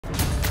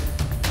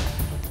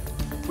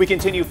We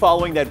continue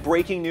following that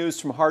breaking news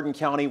from Hardin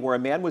County where a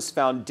man was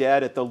found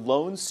dead at the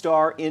Lone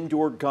Star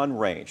Indoor Gun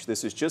Range.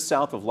 This is just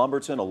south of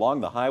Lumberton along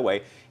the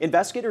highway.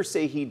 Investigators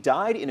say he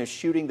died in a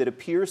shooting that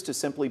appears to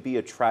simply be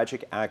a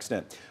tragic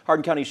accident.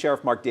 Hardin County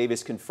Sheriff Mark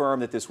Davis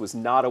confirmed that this was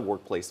not a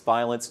workplace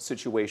violence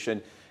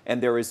situation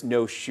and there is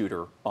no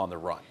shooter on the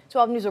run.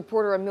 12 News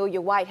reporter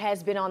Amelia White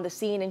has been on the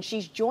scene and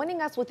she's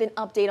joining us with an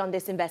update on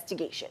this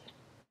investigation.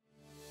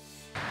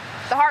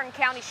 The Hardin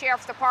County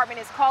Sheriff's Department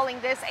is calling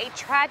this a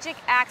tragic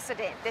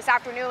accident. This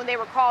afternoon, they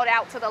were called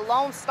out to the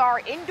Lone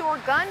Star Indoor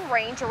Gun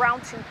Range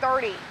around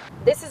 2:30.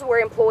 This is where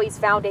employees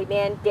found a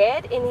man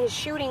dead in his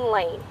shooting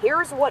lane.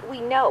 Here's what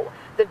we know.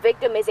 The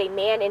victim is a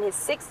man in his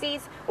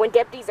 60s. When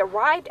deputies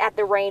arrived at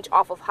the range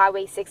off of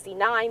Highway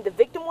 69, the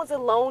victim was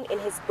alone in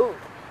his booth.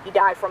 He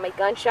died from a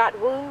gunshot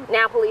wound.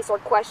 Now police are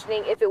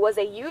questioning if it was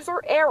a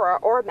user error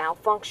or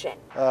malfunction.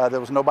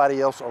 There was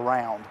nobody else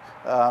around.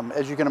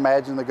 As you can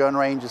imagine, the gun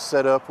range is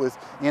set up with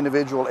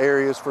individual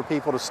areas for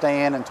people to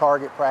stand and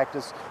target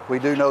practice. We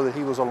do know that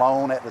he was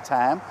alone at the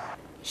time.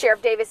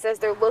 Sheriff Davis says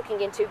they're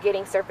looking into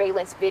getting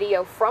surveillance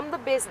video from the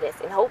business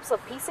in hopes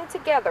of piecing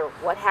together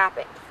what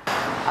happened.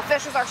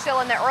 Officials are still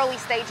in the early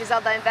stages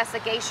of the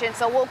investigation,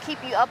 so we'll keep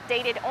you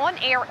updated on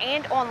air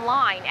and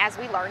online as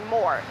we learn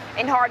more.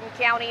 In Hardin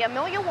County,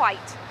 Amelia White,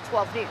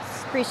 12 News.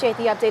 Appreciate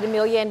the update,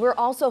 Amelia. And we're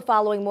also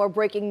following more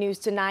breaking news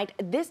tonight,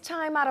 this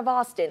time out of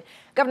Austin.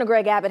 Governor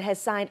Greg Abbott has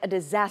signed a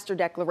disaster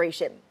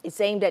declaration. It's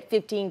aimed at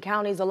 15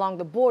 counties along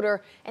the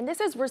border, and this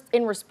is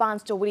in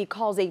response to what he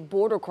calls a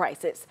border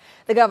crisis.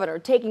 The governor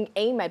taking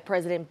aim at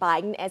President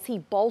Biden as he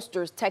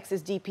bolsters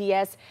Texas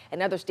DPS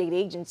and other state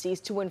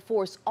agencies to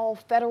enforce all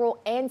federal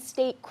and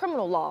state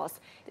criminal laws.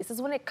 This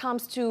is when it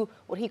comes to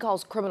what he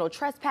calls criminal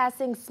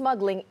trespassing,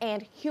 smuggling,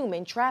 and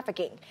human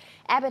trafficking.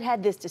 Abbott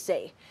had this to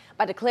say.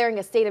 By declaring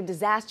a state of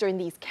disaster in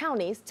these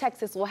counties,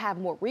 Texas will have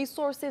more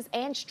resources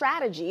and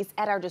strategies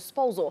at our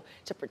disposal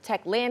to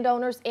protect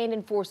landowners and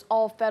enforce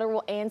all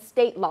federal and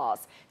state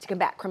laws to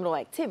combat criminal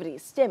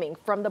activities stemming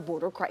from the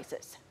border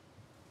crisis.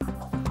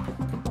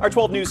 Our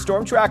 12 News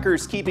Storm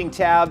Trackers keeping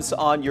tabs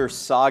on your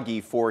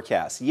soggy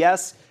forecast.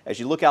 Yes, as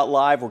you look out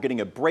live, we're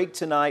getting a break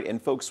tonight, and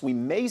folks, we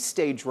may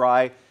stay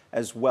dry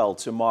as well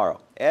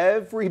tomorrow.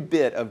 Every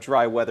bit of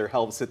dry weather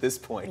helps at this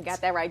point. You got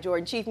that right,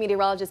 Jordan. Chief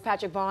Meteorologist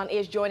Patrick Vaughn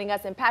is joining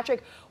us. And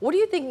Patrick, what are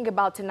you thinking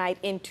about tonight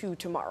into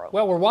tomorrow?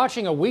 Well, we're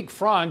watching a weak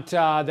front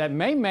that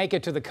may make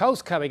it to the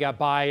coast coming up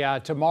by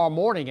tomorrow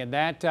morning, and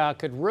that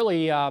could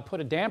really put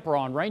a damper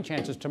on rain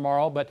chances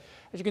tomorrow. But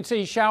as you can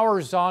see,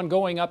 showers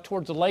ongoing up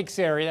towards the lakes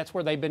area. That's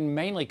where they've been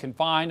mainly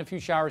confined. A few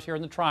showers here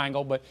in the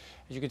Triangle, but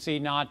as you can see,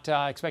 not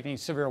expecting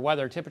severe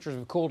weather. Temperatures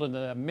have cooled in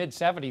the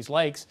mid-70s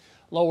lakes,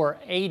 lower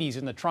 80s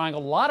in the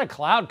Triangle. A lot of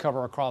cloud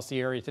cover across the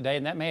area today,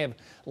 and that may have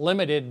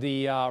limited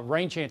the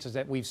rain chances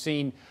that we've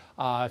seen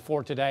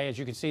for today. As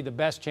you can see, the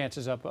best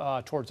chances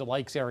up towards the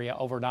lakes area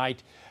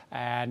overnight.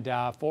 And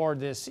for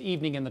this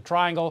evening in the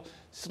Triangle,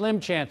 slim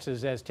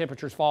chances as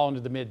temperatures fall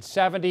into the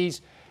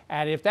mid-70s.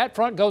 And if that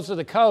front goes to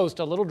the coast,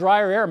 a little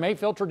drier air may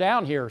filter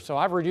down here. So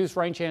I've reduced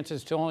rain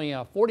chances to only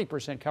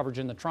 40% coverage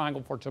in the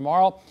Triangle for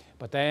tomorrow,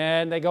 but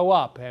then they go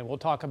up, and we'll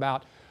talk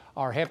about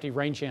our hefty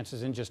rain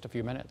chances in just a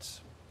few minutes.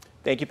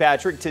 Thank you,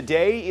 Patrick.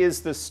 Today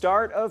is the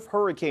start of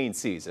hurricane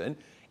season,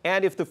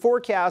 and if the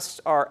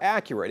forecasts are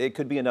accurate, it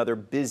could be another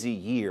busy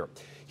year.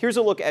 Here's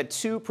a look at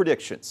two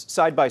predictions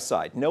side by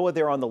side. NOAA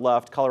there on the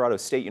left, Colorado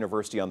State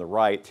University on the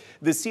right.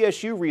 The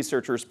CSU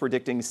researchers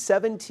predicting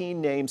 17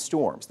 named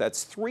storms.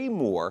 That's 3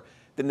 more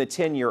than the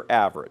 10-year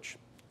average.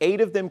 8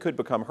 of them could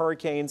become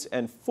hurricanes,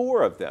 and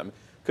 4 of them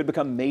could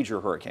become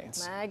major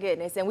hurricanes. My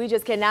goodness, and we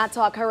just cannot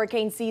talk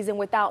hurricane season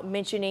without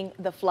mentioning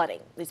the flooding.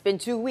 It's been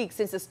 2 weeks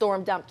since the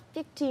storm dumped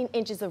 15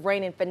 inches of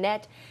rain in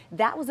Finette.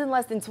 That was in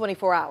less than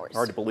 24 hours.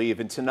 Hard to believe.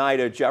 And tonight,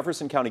 a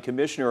Jefferson County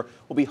commissioner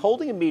will be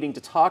holding a meeting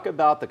to talk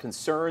about the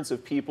concerns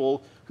of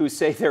people who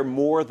say they're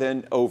more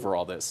than over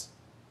all this.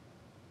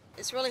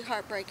 It's really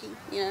heartbreaking,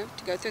 to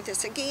go through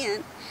this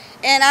again.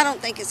 And I don't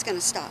think it's going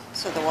to stop.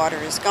 So the water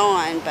is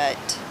gone, but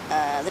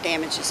the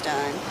damage is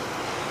done.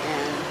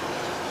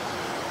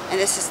 And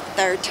this is the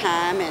 3rd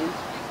time in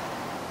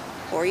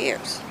 4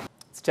 years.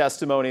 It's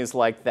testimonies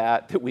like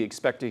that we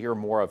expect to hear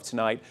more of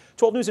tonight.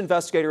 12 News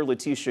investigator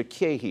Letitia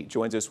Cahey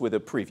joins us with a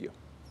preview.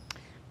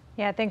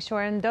 Yeah, thanks,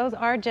 Jordan. Those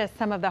are just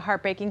some of the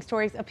heartbreaking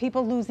stories of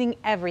people losing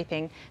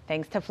everything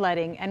thanks to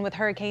flooding. And with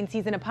hurricane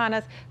season upon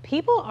us,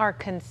 people are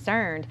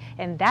concerned.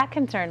 And that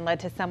concern led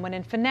to someone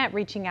in Finette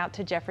reaching out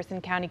to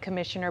Jefferson County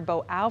Commissioner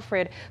Bo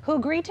Alfred, who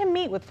agreed to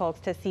meet with folks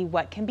to see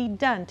what can be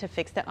done to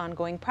fix the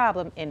ongoing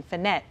problem in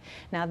Finette.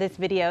 Now, this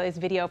video is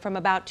video from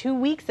about 2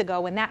 weeks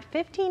ago when that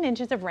 15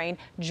 inches of rain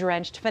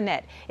drenched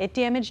Finette. It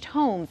damaged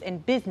homes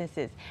and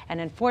businesses.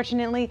 And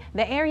unfortunately,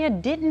 the area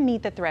didn't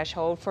meet the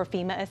threshold for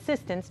FEMA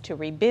assistance to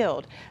rebuild.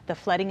 The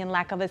flooding and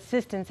lack of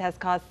assistance has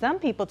caused some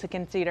people to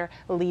consider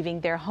leaving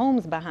their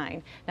homes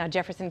behind. Now,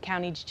 Jefferson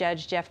County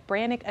Judge Jeff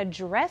Brannick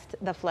addressed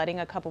the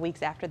flooding a couple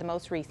weeks after the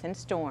most recent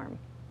storm.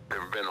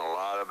 There have been a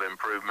lot of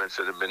improvements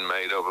that have been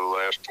made over the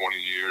last 20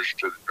 years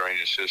to the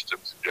drainage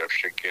systems in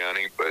Jefferson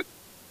County, but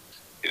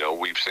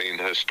we've seen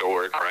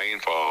historic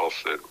rainfalls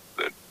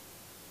that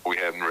we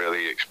hadn't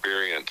really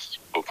experienced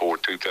before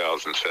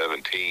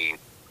 2017.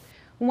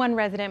 One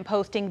resident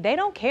posting, they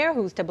don't care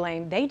who's to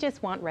blame, they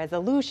just want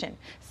resolution.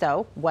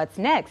 So what's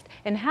next,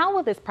 and how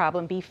will this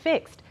problem be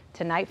fixed?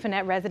 Tonight,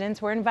 Fournette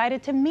residents were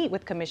invited to meet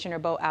with Commissioner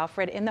Bo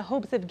Alfred in the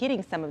hopes of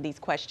getting some of these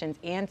questions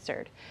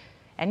answered.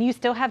 And you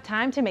still have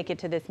time to make it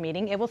to this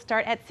meeting. It will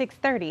start at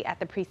 6:30 at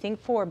the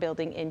Precinct 4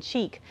 building in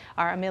Cheek.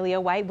 Our Amelia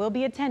White will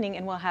be attending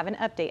and we'll have an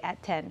update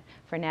at 10.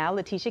 For now,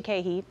 Letitia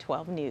Cahey,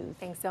 12 News.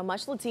 Thanks so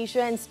much,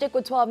 Letitia, and stick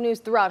with 12 News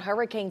throughout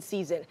hurricane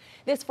season.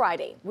 This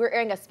Friday, we're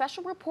airing a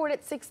special report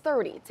at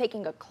 6:30,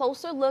 taking a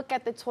closer look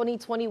at the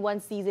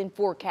 2021 season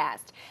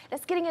forecast.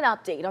 That's getting an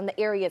update on the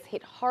areas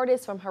hit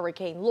hardest from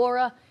Hurricane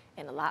Laura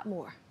and a lot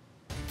more.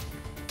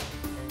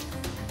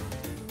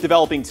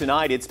 Developing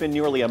tonight, it's been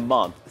nearly a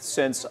month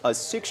since a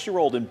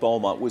 6-year-old in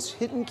Beaumont was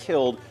hit and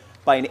killed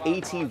by an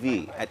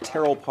ATV at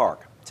Terrell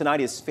Park. Tonight,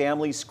 his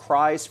family's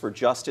cries for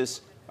justice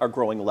are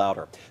growing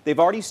louder. They've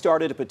already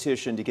started a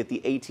petition to get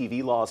the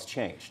ATV laws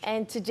changed.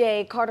 And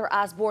today, Carter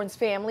Osborne's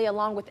family,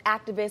 along with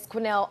activist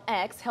Quanell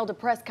X, held a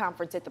press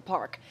conference at the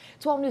park.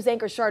 12 News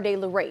anchor Sharday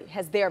LeRae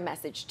has their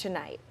message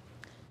tonight.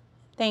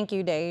 Thank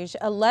you, Dej.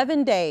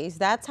 11 days,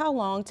 that's how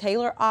long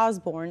Taylor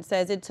Osborne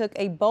says it took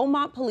a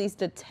Beaumont police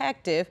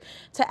detective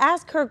to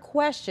ask her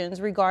questions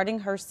regarding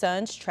her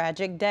son's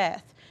tragic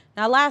death.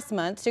 Now, last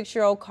month,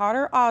 6-year-old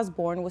Carter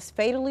Osborne was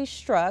fatally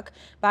struck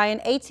by an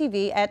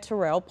ATV at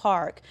Terrell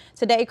Park.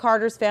 Today,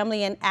 Carter's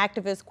family and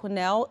activist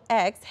Quanell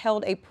X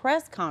held a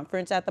press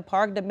conference at the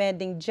park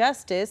demanding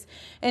justice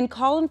and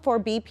calling for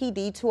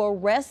BPD to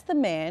arrest the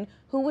man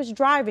who was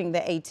driving the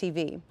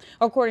ATV.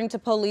 According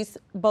to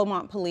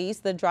Beaumont police,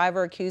 the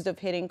driver accused of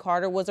hitting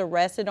Carter was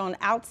arrested on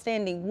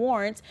outstanding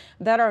warrants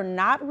that are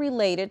not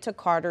related to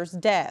Carter's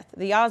death.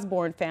 The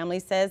Osborne family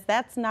says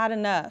that's not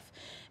enough,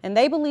 and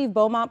they believe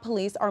Beaumont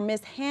police are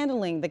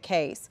mishandling the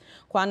case.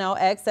 Quanell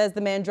X says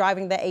the man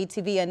driving the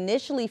ATV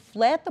initially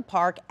fled the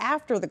park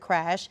after the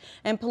crash,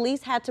 and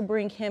police had to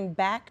bring him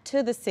back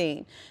to the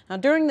scene. Now,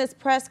 during this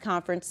press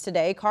conference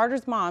today,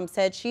 Carter's mom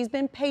said she's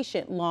been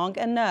patient long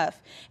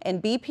enough,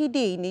 and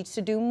BPD needs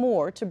to do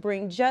more to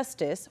bring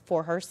justice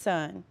for her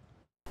son.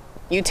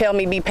 You tell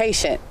me be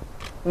patient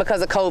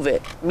because of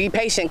COVID. Be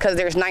patient because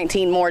there's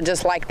 19 more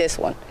just like this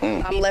one.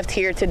 I'm left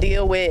here to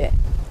deal with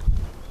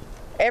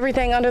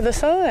everything under the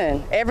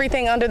sun,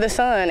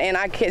 and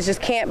I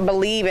just can't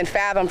believe and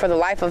fathom for the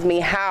life of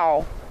me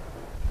how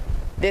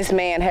this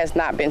man has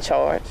not been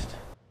charged.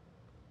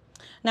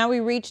 Now,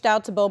 we reached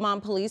out to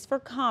Beaumont Police for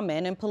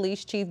comment, and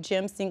Police Chief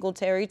Jim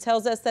Singletary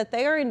tells us that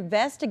they are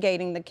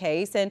investigating the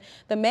case, and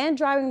the man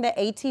driving the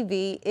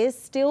ATV is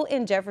still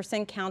in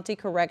Jefferson County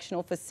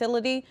Correctional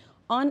Facility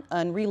on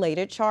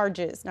unrelated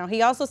charges. Now,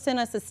 he also sent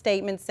us a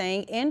statement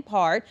saying, in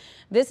part,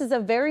 this is a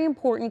very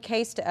important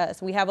case to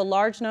us. We have a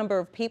large number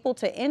of people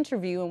to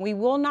interview, and we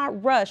will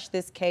not rush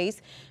this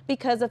case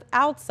because of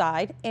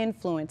outside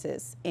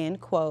influences,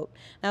 end quote.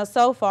 Now,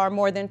 so far,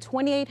 more than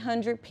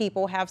 2,800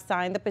 people have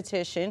signed the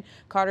petition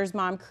Carter's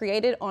mom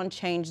created on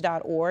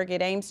change.org.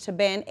 It aims to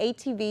ban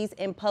ATVs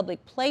in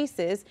public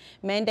places,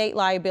 mandate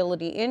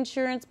liability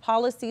insurance,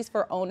 policies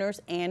for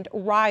owners and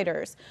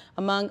riders,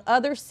 among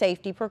other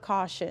safety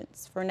precautions.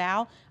 For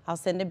now, I'll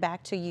send it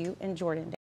back to you in Jordan.